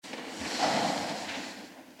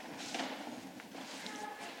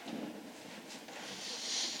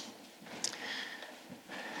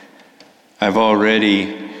I've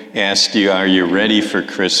already asked you, are you ready for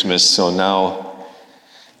Christmas? So now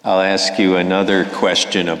I'll ask you another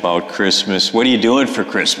question about Christmas. What are you doing for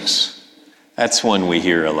Christmas? That's one we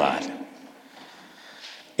hear a lot.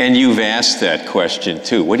 And you've asked that question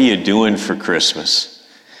too. What are you doing for Christmas?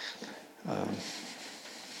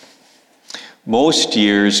 Most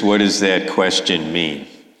years, what does that question mean?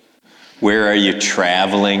 Where are you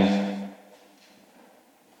traveling?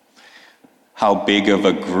 How big of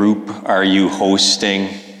a group are you hosting?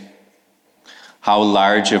 How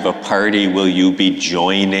large of a party will you be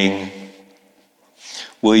joining?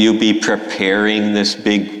 Will you be preparing this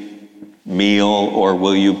big meal, or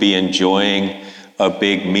will you be enjoying a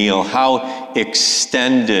big meal? How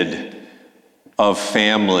extended of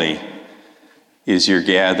family is your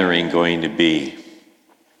gathering going to be?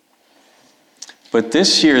 But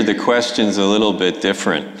this year the question's a little bit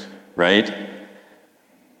different, right?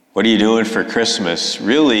 What are you doing for Christmas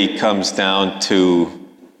really comes down to,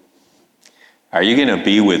 are you going to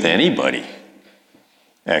be with anybody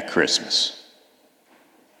at Christmas?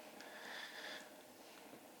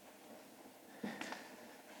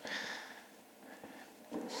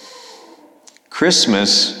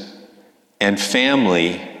 Christmas and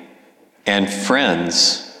family and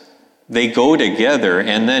friends, they go together.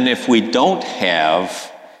 And then if we don't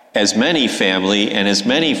have as many family and as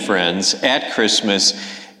many friends at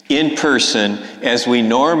Christmas in person as we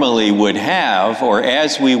normally would have, or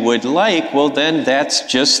as we would like, well, then that's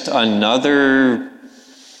just another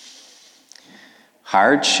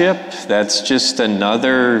hardship. That's just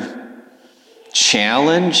another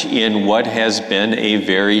challenge in what has been a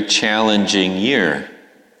very challenging year.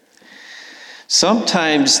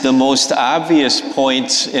 Sometimes the most obvious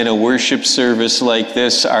points in a worship service like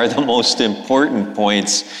this are the most important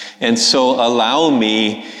points. And so allow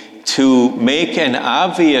me to make an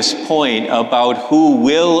obvious point about who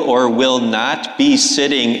will or will not be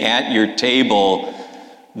sitting at your table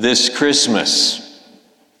this Christmas.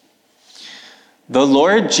 The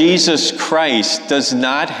Lord Jesus Christ does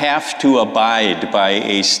not have to abide by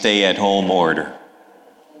a stay-at-home order.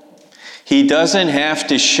 He doesn't have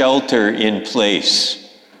to shelter in place.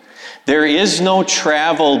 There is no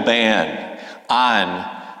travel ban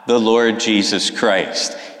on the Lord Jesus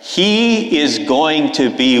Christ. He is going to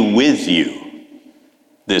be with you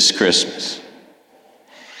this Christmas.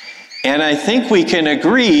 And I think we can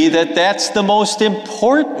agree that that's the most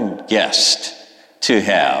important guest to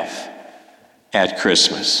have at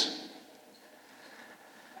Christmas.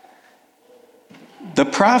 The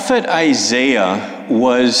prophet Isaiah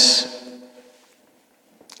was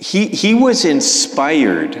He was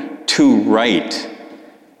inspired to write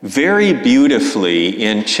very beautifully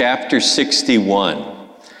in chapter 61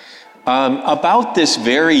 about this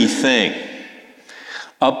very thing,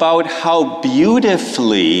 about how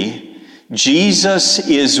beautifully Jesus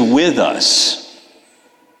is with us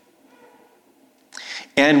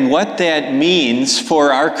and what that means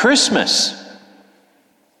for our Christmas.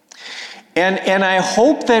 And I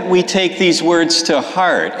hope that we take these words to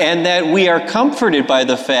heart and that we are comforted by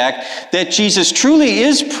the fact that Jesus truly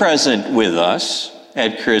is present with us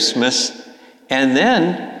at Christmas. And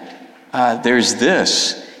then there's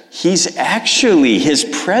this. His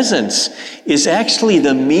presence is actually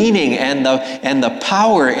the meaning and the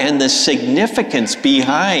power and the significance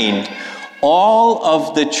behind all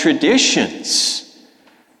of the traditions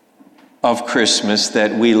of Christmas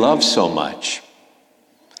that we love so much.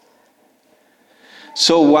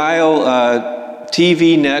 So while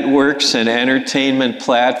TV networks and entertainment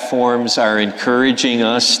platforms are encouraging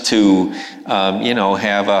us to,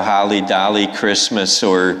 have a holly dolly Christmas,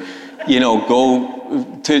 or, go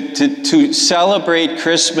to celebrate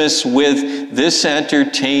Christmas with this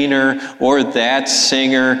entertainer or that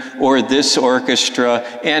singer or this orchestra,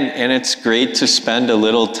 and it's great to spend a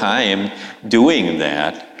little time doing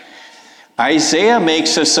that, Isaiah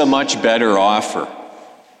makes us a much better offer.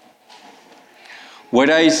 What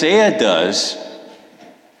Isaiah does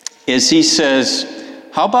is he says,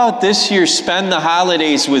 how about this year spend the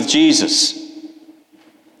holidays with Jesus?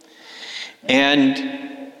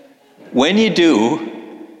 And when you do,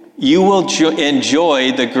 you will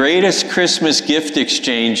enjoy the greatest Christmas gift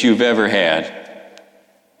exchange you've ever had.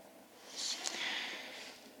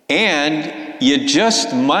 And you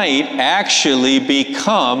just might actually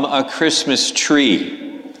become a Christmas tree.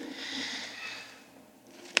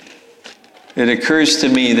 It occurs to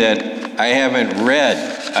me that I haven't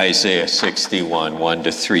read Isaiah 61,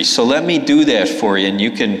 1-3. So let me do that for you, and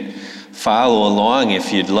you can follow along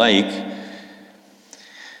if you'd like.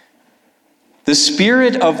 The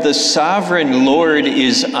Spirit of the Sovereign Lord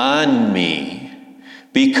is on me,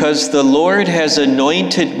 because the Lord has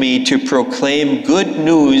anointed me to proclaim good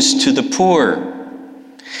news to the poor.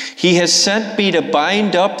 He has sent me to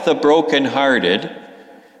bind up the brokenhearted,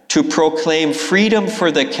 to proclaim freedom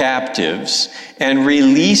for the captives and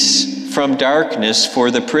release from darkness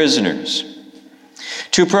for the prisoners,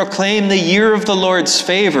 to proclaim the year of the Lord's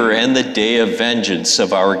favor and the day of vengeance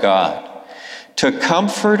of our God, to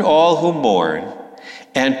comfort all who mourn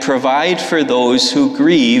and provide for those who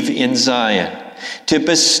grieve in Zion, to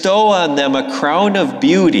bestow on them a crown of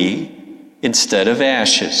beauty instead of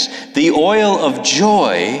ashes, the oil of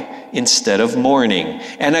joy instead of mourning,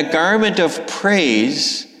 and a garment of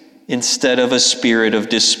praise instead of a spirit of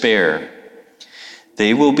despair.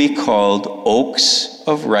 They will be called oaks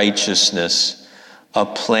of righteousness, a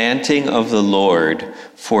planting of the Lord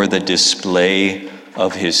for the display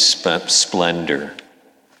of his splendor.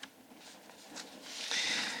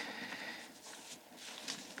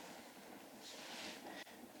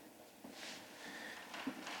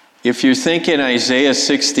 If you're thinking Isaiah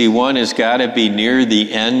 61 has got to be near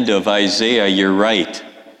the end of Isaiah, you're right.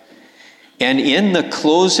 And in the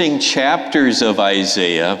closing chapters of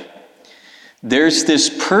Isaiah, there's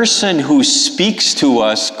this person who speaks to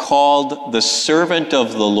us called the servant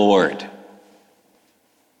of the Lord.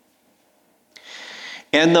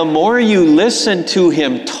 And the more you listen to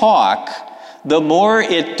him talk, the more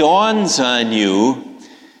it dawns on you,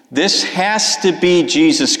 this has to be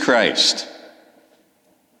Jesus Christ.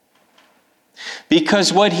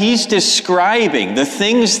 Because what he's describing, the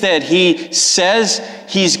things that he says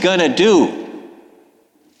he's going to do,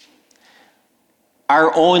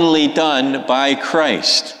 are only done by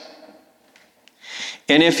Christ.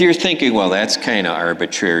 And if you're thinking, well, that's kind of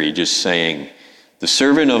arbitrary, just saying the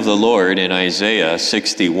servant of the Lord in Isaiah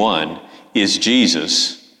 61 is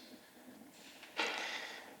Jesus.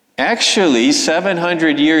 Actually,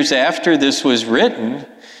 700 years after this was written,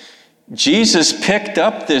 Jesus picked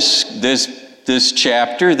up this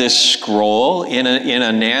chapter, this scroll in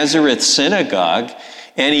a Nazareth synagogue,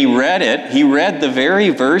 and he read it. He read the very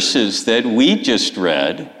verses that we just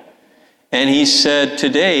read, and he said,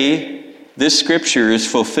 today, this scripture is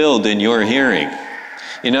fulfilled in your hearing.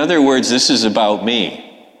 In other words, this is about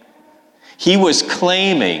me. He was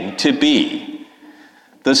claiming to be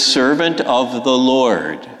the servant of the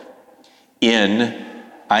Lord in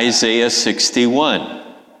Isaiah 61.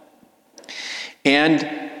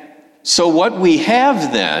 And so what we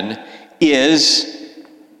have then is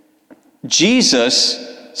Jesus,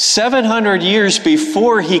 700 years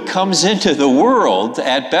before he comes into the world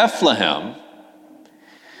at Bethlehem,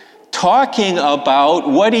 talking about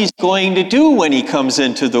what he's going to do when he comes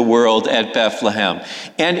into the world at Bethlehem.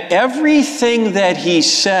 And everything that he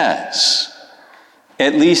says,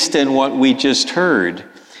 at least in what we just heard,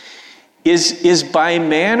 is by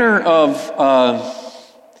manner of,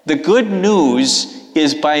 the good news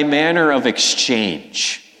is by manner of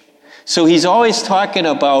exchange. So he's always talking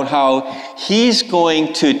about how he's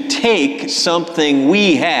going to take something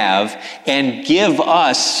we have and give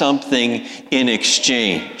us something in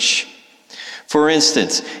exchange. For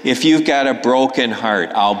instance, if you've got a broken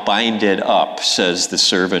heart, I'll bind it up, says the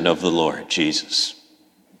servant of the Lord, Jesus.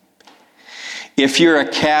 If you're a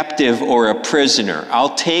captive or a prisoner,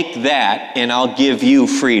 I'll take that and I'll give you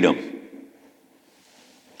freedom.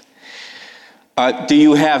 Do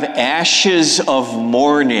you have ashes of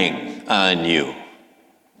mourning on you?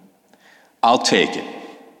 I'll take it,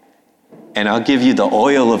 and I'll give you the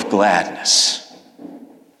oil of gladness.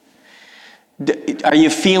 Are you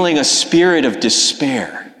feeling a spirit of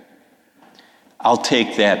despair? I'll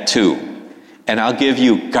take that too, and I'll give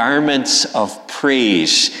you garments of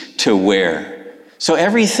praise to wear. So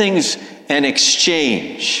everything's an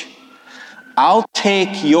exchange. I'll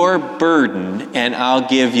take your burden, and I'll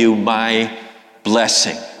give you my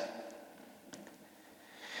blessing.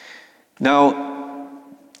 Now,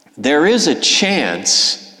 there is a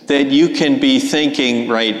chance that you can be thinking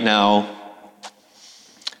right now,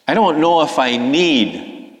 I don't know if I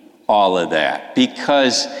need all of that,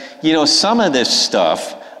 because, some of this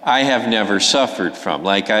stuff I have never suffered from.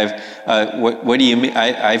 Like what do you mean?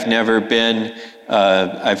 I've never been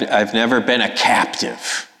a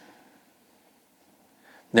captive,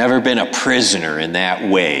 never been a prisoner in that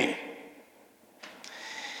way.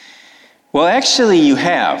 Well, actually you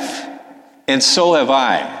have, and so have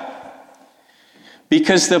I.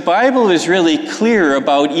 Because the Bible is really clear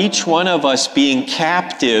about each one of us being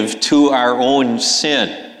captive to our own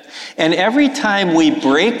sin. And every time we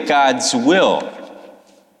break God's will,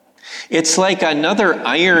 it's like another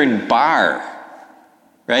iron bar,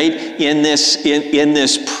 right? In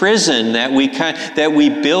this prison that we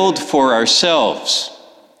build for ourselves.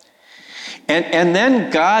 And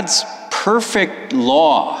then God's perfect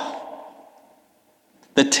law,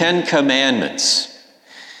 the Ten Commandments.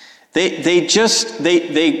 They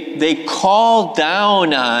call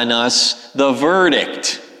down on us the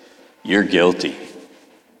verdict. You're guilty.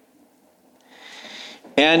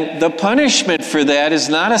 And the punishment for that is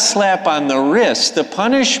not a slap on the wrist. The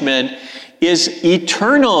punishment is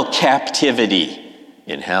eternal captivity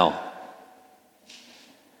in hell.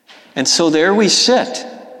 And so there we sit.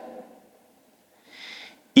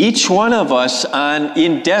 Each one of us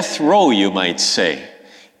in death row, you might say.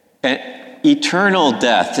 And eternal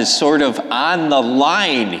death is sort of on the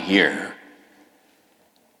line here.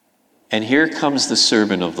 And here comes the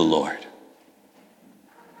servant of the Lord.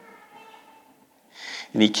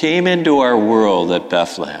 And he came into our world at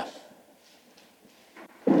Bethlehem.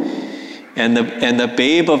 And the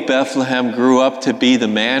babe of Bethlehem grew up to be the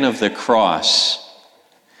man of the cross.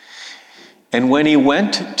 And when he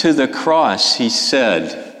went to the cross, he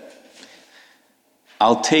said,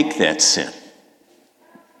 I'll take that sin.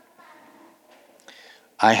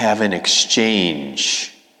 I have an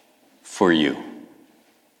exchange for you.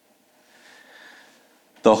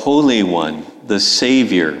 The Holy One, the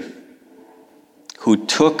Savior, who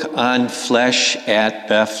took on flesh at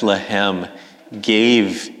Bethlehem,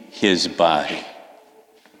 gave his body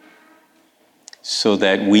so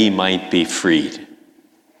that we might be freed.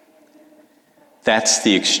 That's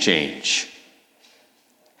the exchange.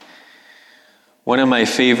 One of my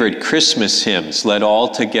favorite Christmas hymns, Let All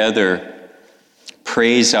Together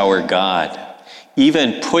Praise Our God,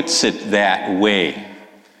 even puts it that way.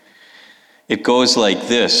 It goes like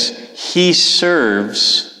this: He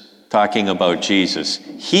serves, talking about Jesus,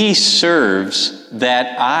 He serves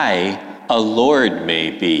that I a Lord may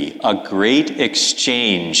be, a great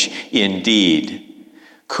exchange indeed.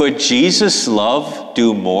 Could Jesus' love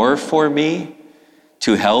do more for me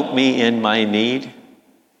to help me in my need?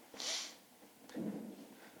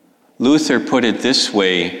 Luther put it this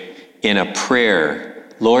way in a prayer: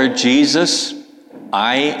 Lord Jesus,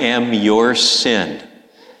 I am your sin.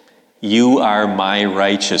 You are my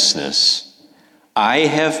righteousness. I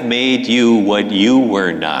have made you what you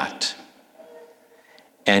were not,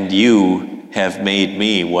 and you have made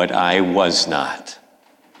me what I was not.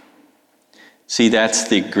 See, that's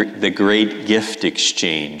the great gift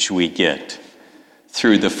exchange we get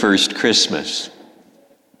through the first Christmas.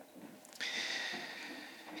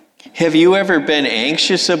 Have you ever been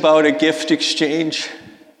anxious about a gift exchange?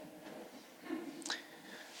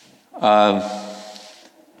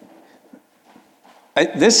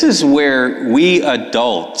 This is where we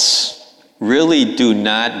adults really do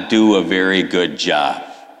not do a very good job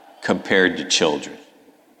compared to children.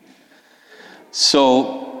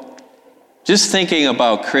 So, just thinking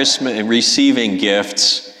about Christmas and receiving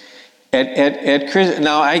gifts, at Christmas,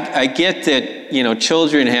 now I get that,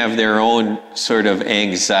 children have their own sort of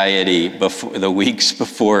anxiety before the weeks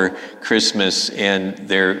before Christmas, and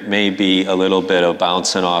there may be a little bit of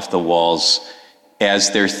bouncing off the walls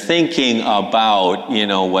as they're thinking about,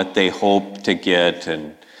 what they hope to get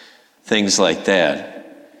and things like that.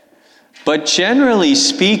 But generally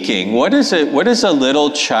speaking, what does a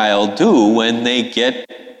little child do when they get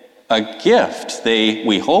a gift?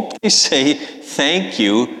 We hope they say thank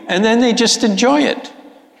you, and then they just enjoy it.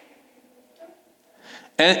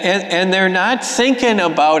 And they're not thinking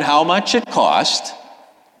about how much it cost.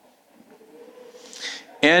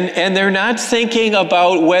 And they're not thinking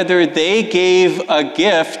about whether they gave a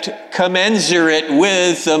gift commensurate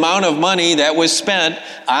with the amount of money that was spent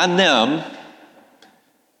on them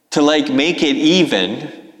to make it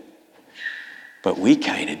even. But we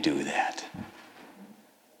kind of do that.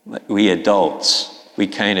 We adults, we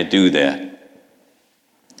kind of do that.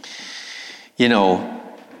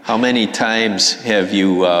 How many times have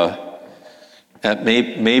you,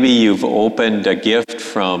 maybe you've opened a gift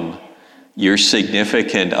from your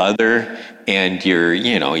significant other, and you're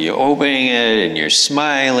opening it and you're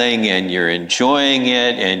smiling and you're enjoying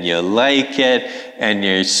it and you like it and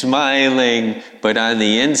you're smiling, but on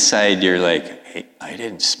the inside you're like, hey, I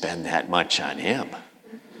didn't spend that much on him.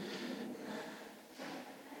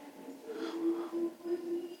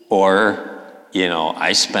 Or,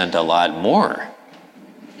 I spent a lot more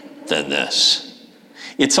than this.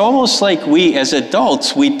 It's almost like we, as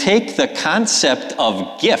adults, we take the concept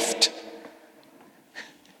of gift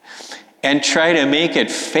and try to make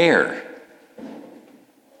it fair.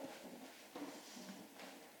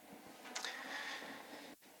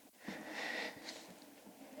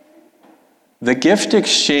 The gift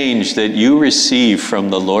exchange that you receive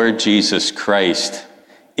from the Lord Jesus Christ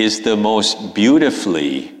is the most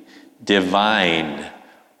beautifully divine,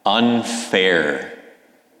 unfair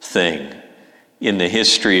thing in the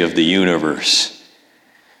history of the universe.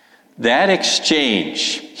 That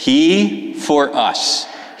exchange, he for us,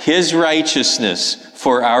 his righteousness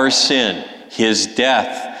for our sin, his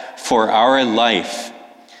death for our life,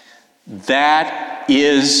 that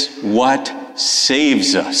is what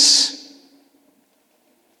saves us.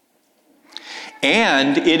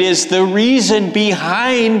 And it is the reason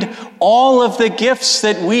behind all of the gifts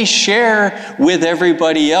that we share with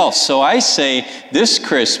everybody else. So I say this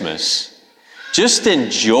Christmas, just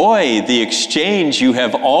enjoy the exchange you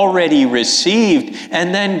have already received,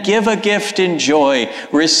 and then give a gift in joy,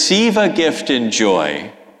 receive a gift in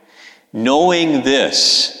joy, knowing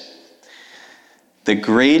this: the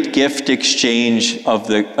great gift exchange of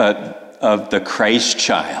the Christ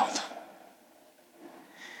child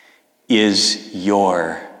is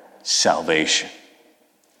your salvation.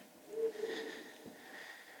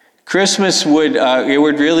 Christmas would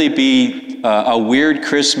really be a weird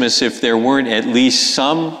Christmas if there weren't at least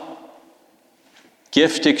some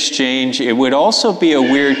gift exchange. It would also be a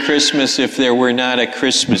weird Christmas if there were not a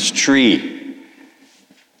Christmas tree.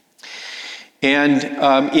 And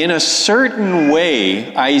in a certain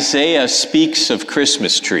way, Isaiah speaks of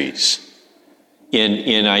Christmas trees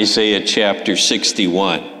in Isaiah chapter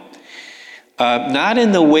 61. Not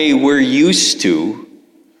in the way we're used to.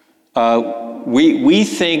 We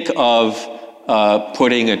think of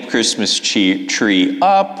putting a Christmas tree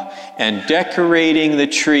up and decorating the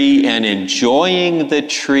tree and enjoying the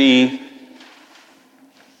tree.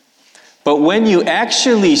 But when you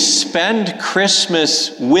actually spend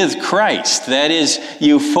Christmas with Christ, that is,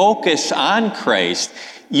 you focus on Christ,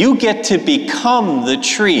 you get to become the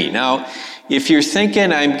tree. Now, if you're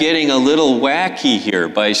thinking I'm getting a little wacky here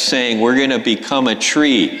by saying we're going to become a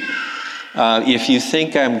tree, if you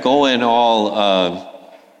think I'm going all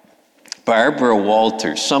Barbara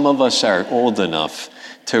Walters, some of us are old enough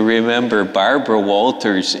to remember Barbara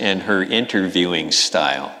Walters and her interviewing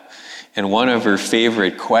style. And one of her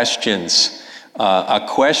favorite questions, a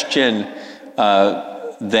question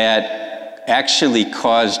that actually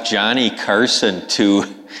caused Johnny Carson to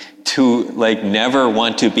never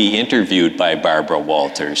want to be interviewed by Barbara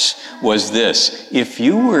Walters, was this: if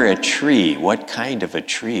you were a tree, what kind of a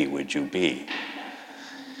tree would you be?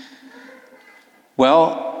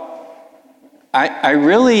 Well, I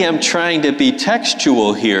really am trying to be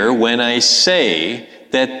textual here when I say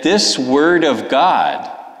that this Word of God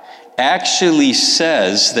actually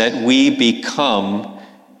says that we become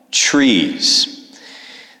trees.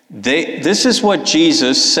 This is what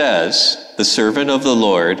Jesus says, the servant of the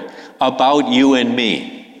Lord, about you and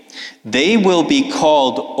me. They will be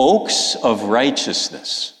called oaks of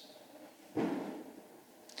righteousness,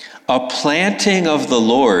 a planting of the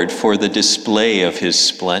Lord for the display of his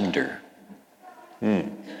splendor.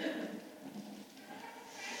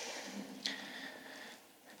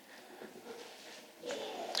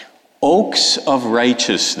 Oaks of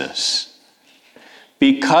righteousness.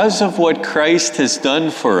 Because of what Christ has done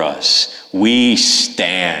for us, we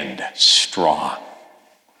stand strong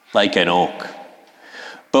like an oak.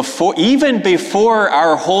 Even before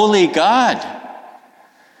our holy God.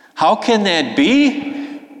 How can that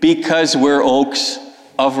be? Because we're oaks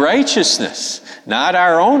of righteousness. Not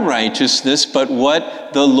our own righteousness, but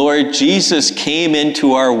what the Lord Jesus came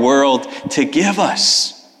into our world to give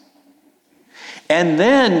us. And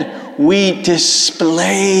then we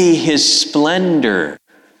display his splendor.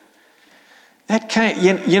 That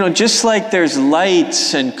kind, just like there's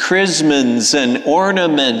lights and chrismons and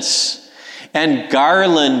ornaments and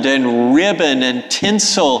garland and ribbon and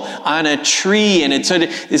tinsel on a tree, and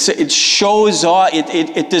it shows off,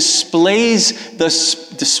 it displays the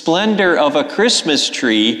splendor of a Christmas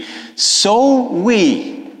tree. So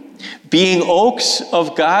we, being oaks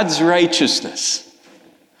of God's righteousness,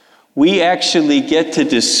 we actually get to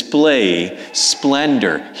display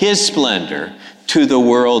splendor, his splendor, to the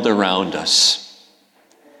world around us.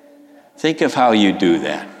 Think of how you do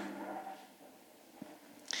that.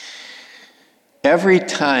 Every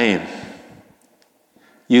time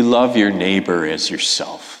you love your neighbor as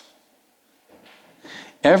yourself,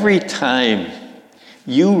 every time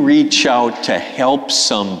you reach out to help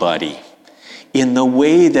somebody in the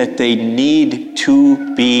way that they need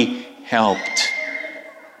to be helped,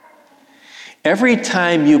 every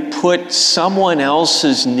time you put someone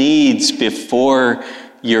else's needs before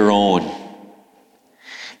your own,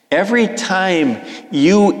 every time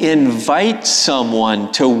you invite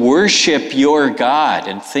someone to worship your God,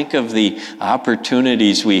 and think of the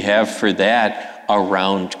opportunities we have for that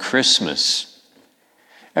around Christmas.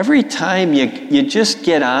 Every time you just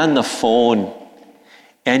get on the phone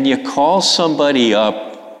and you call somebody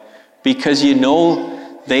up because you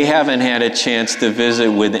know they haven't had a chance to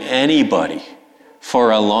visit with anybody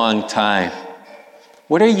for a long time.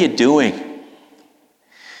 What are you doing?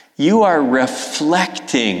 You are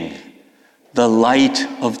reflecting the light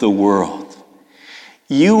of the world.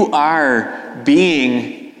 You're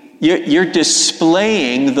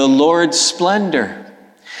displaying the Lord's splendor.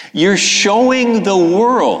 You're showing the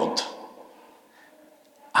world,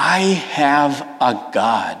 I have a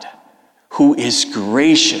God who is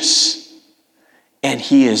gracious, and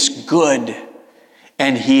He is good,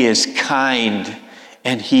 and He is kind,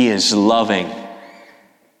 and He is loving.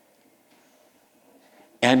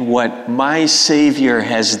 And what my Savior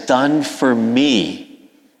has done for me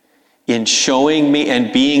in showing me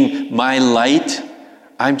and being my light,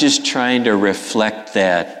 I'm just trying to reflect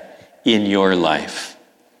that in your life.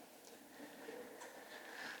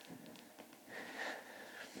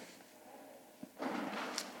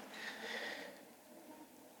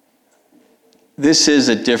 This is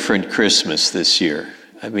a different Christmas this year.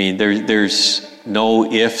 I mean, there's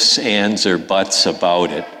no ifs, ands, or buts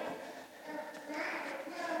about it.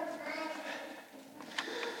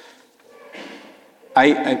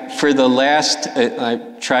 I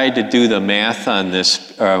tried to do the math on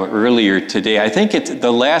this earlier today. I think it's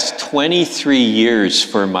the last 23 years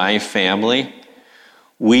for my family,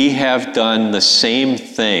 we have done the same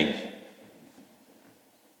thing.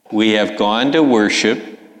 We have gone to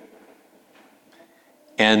worship,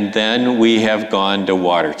 and then we have gone to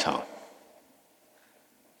Watertown.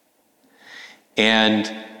 And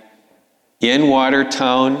in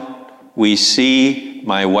Watertown, we see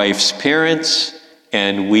my wife's parents,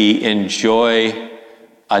 and we enjoy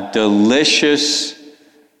a delicious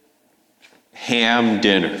ham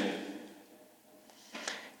dinner.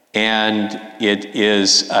 And it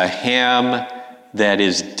is a ham that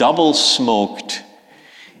is double smoked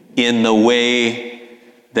in the way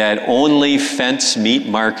that only Fence Meat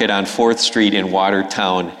Market on 4th Street in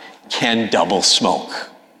Watertown can double smoke.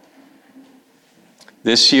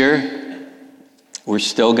 This year, we're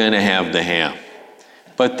still going to have the ham.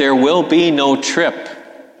 But there will be no trip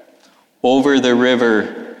over the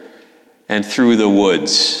river and through the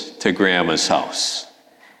woods to Grandma's house.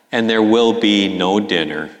 And there will be no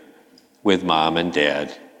dinner with Mom and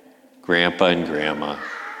Dad, Grandpa and Grandma,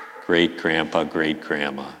 great-grandpa,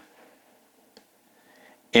 great-grandma.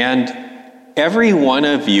 And every one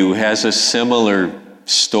of you has a similar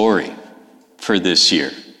story for this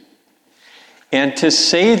year. And to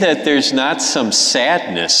say that there's not some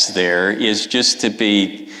sadness there is just to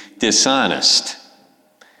be dishonest.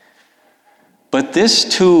 But this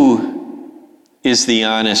too is the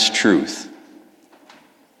honest truth.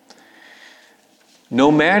 No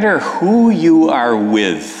matter who you are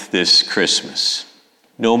with this Christmas,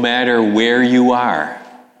 no matter where you are,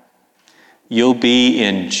 you'll be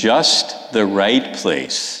in just the right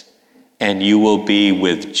place, and you will be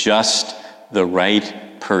with just the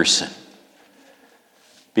right person,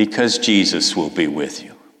 because Jesus will be with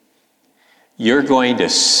you. You're going to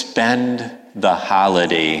spend the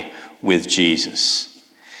holiday with Jesus.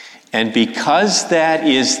 And because that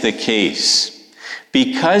is the case,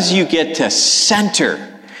 because you get to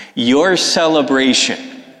center your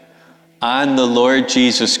celebration on the Lord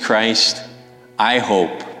Jesus Christ, I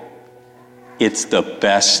hope it's the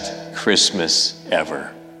best Christmas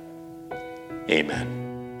ever.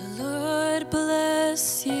 Amen. The Lord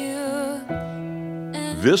bless you.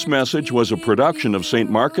 This message was a production of St.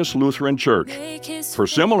 Marcus Lutheran Church. For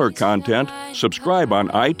similar content, subscribe on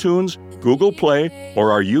iTunes, Google Play,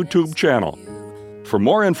 or our YouTube channel. For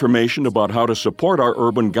more information about how to support our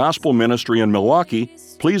urban gospel ministry in Milwaukee,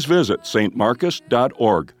 please visit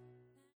stmarcus.org.